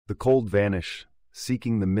The Cold Vanish,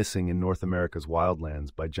 Seeking the Missing in North America's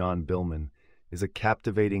Wildlands by Jon Billman is a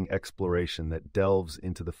captivating exploration that delves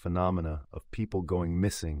into the phenomena of people going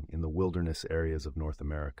missing in the wilderness areas of North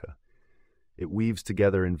America. It weaves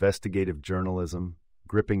together investigative journalism,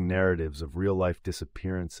 gripping narratives of real-life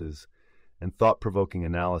disappearances, and thought-provoking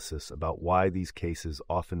analysis about why these cases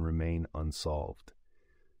often remain unsolved.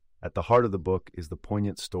 At the heart of the book is the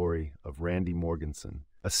poignant story of Randy Morganson,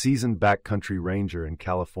 a seasoned backcountry ranger in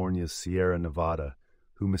California's Sierra Nevada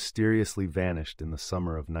who mysteriously vanished in the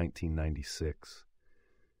summer of 1996.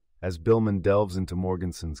 As Billman delves into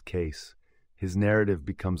Morganson's case, his narrative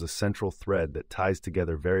becomes a central thread that ties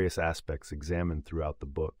together various aspects examined throughout the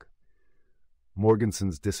book.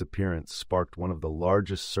 Morganson's disappearance sparked one of the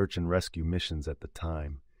largest search and rescue missions at the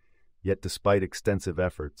time. Yet despite extensive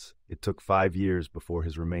efforts, it took 5 years before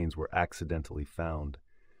his remains were accidentally found,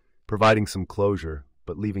 providing some closure,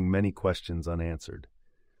 but leaving many questions unanswered.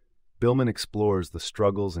 Billman explores the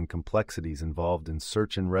struggles and complexities involved in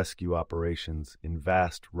search and rescue operations in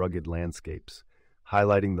vast, rugged landscapes,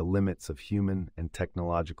 highlighting the limits of human and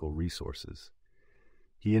technological resources.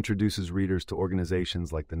 He introduces readers to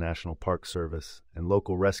organizations like the National Park Service and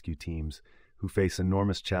local rescue teams who face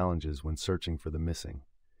enormous challenges when searching for the missing.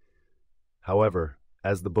 However,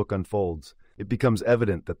 as the book unfolds, it becomes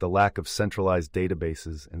evident that the lack of centralized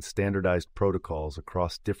databases and standardized protocols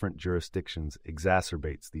across different jurisdictions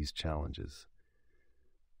exacerbates these challenges.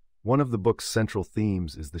 One of the book's central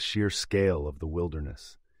themes is the sheer scale of the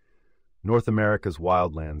wilderness. North America's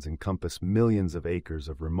wildlands encompass millions of acres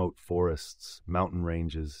of remote forests, mountain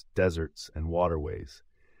ranges, deserts, and waterways.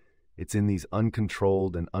 It's in these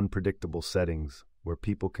uncontrolled and unpredictable settings where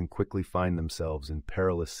people can quickly find themselves in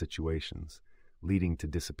perilous situations, leading to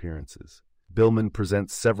disappearances. Billman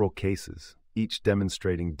presents several cases, each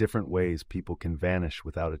demonstrating different ways people can vanish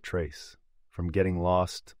without a trace, from getting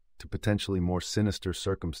lost to potentially more sinister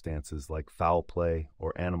circumstances like foul play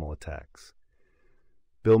or animal attacks.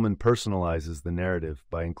 Billman personalizes the narrative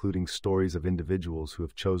by including stories of individuals who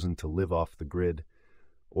have chosen to live off the grid,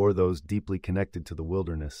 or those deeply connected to the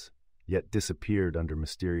wilderness, yet disappeared under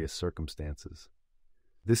mysterious circumstances.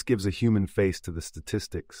 This gives a human face to the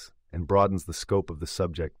statistics and broadens the scope of the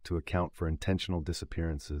subject to account for intentional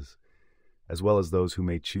disappearances, as well as those who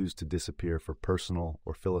may choose to disappear for personal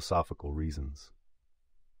or philosophical reasons.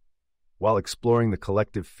 While exploring the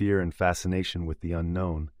collective fear and fascination with the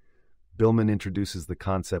unknown, Billman introduces the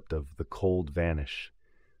concept of the cold vanish,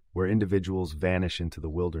 where individuals vanish into the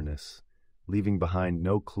wilderness, leaving behind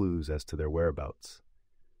no clues as to their whereabouts.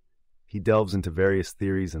 He delves into various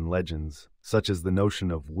theories and legends, such as the notion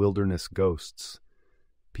of wilderness ghosts,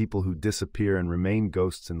 people who disappear and remain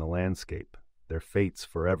ghosts in the landscape, their fates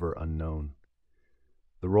forever unknown.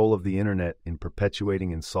 The role of the internet in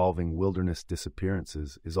perpetuating and solving wilderness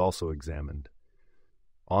disappearances is also examined.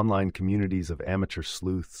 Online communities of amateur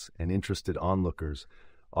sleuths and interested onlookers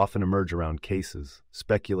often emerge around cases,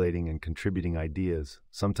 speculating and contributing ideas,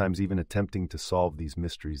 sometimes even attempting to solve these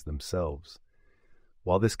mysteries themselves.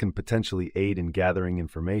 While this can potentially aid in gathering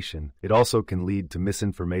information, it also can lead to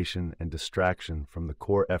misinformation and distraction from the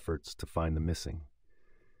core efforts to find the missing.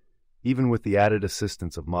 Even with the added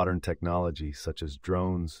assistance of modern technology such as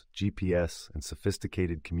drones, GPS, and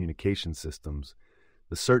sophisticated communication systems,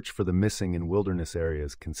 the search for the missing in wilderness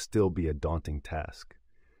areas can still be a daunting task.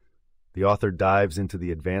 The author dives into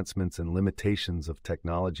the advancements and limitations of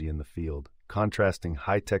technology in the field, contrasting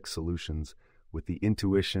high-tech solutions with the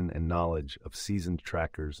intuition and knowledge of seasoned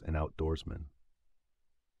trackers and outdoorsmen.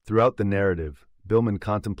 Throughout the narrative, Billman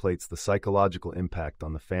contemplates the psychological impact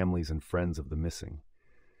on the families and friends of the missing.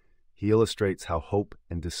 He illustrates how hope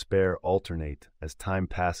and despair alternate as time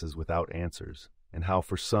passes without answers, and how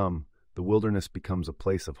for some, the wilderness becomes a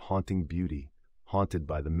place of haunting beauty, haunted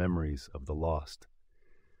by the memories of the lost.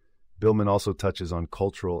 Billman also touches on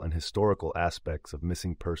cultural and historical aspects of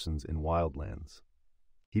missing persons in wildlands.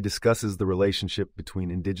 He discusses the relationship between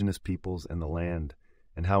indigenous peoples and the land,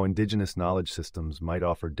 and how indigenous knowledge systems might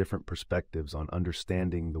offer different perspectives on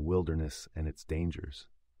understanding the wilderness and its dangers.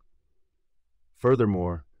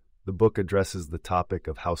 Furthermore, the book addresses the topic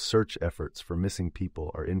of how search efforts for missing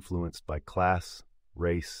people are influenced by class,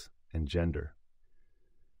 race, and gender.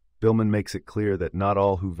 Billman makes it clear that not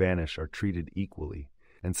all who vanish are treated equally,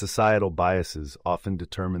 and societal biases often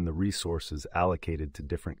determine the resources allocated to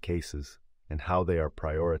different cases and how they are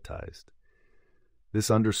prioritized.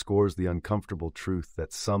 This underscores the uncomfortable truth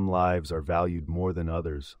that some lives are valued more than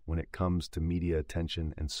others when it comes to media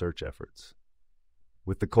attention and search efforts.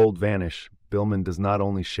 With The Cold Vanish, Billman does not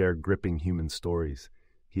only share gripping human stories,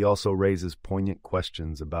 he also raises poignant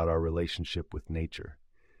questions about our relationship with nature.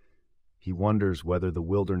 He wonders whether the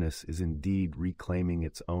wilderness is indeed reclaiming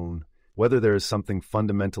its own, whether there is something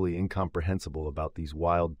fundamentally incomprehensible about these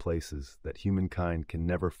wild places that humankind can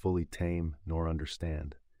never fully tame nor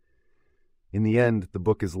understand. In the end, the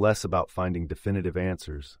book is less about finding definitive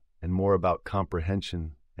answers and more about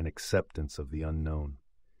comprehension and acceptance of the unknown.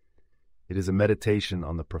 It is a meditation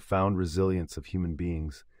on the profound resilience of human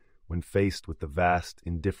beings when faced with the vast,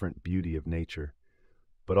 indifferent beauty of nature,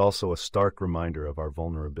 but also a stark reminder of our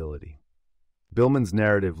vulnerability. Billman's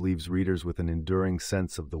narrative leaves readers with an enduring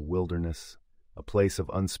sense of the wilderness, a place of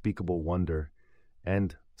unspeakable wonder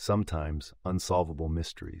and, sometimes, unsolvable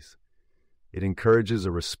mysteries. It encourages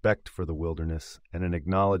a respect for the wilderness and an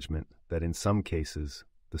acknowledgement that in some cases,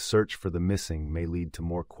 the search for the missing may lead to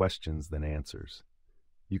more questions than answers.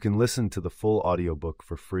 You can listen to the full audiobook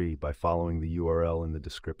for free by following the URL in the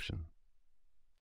description.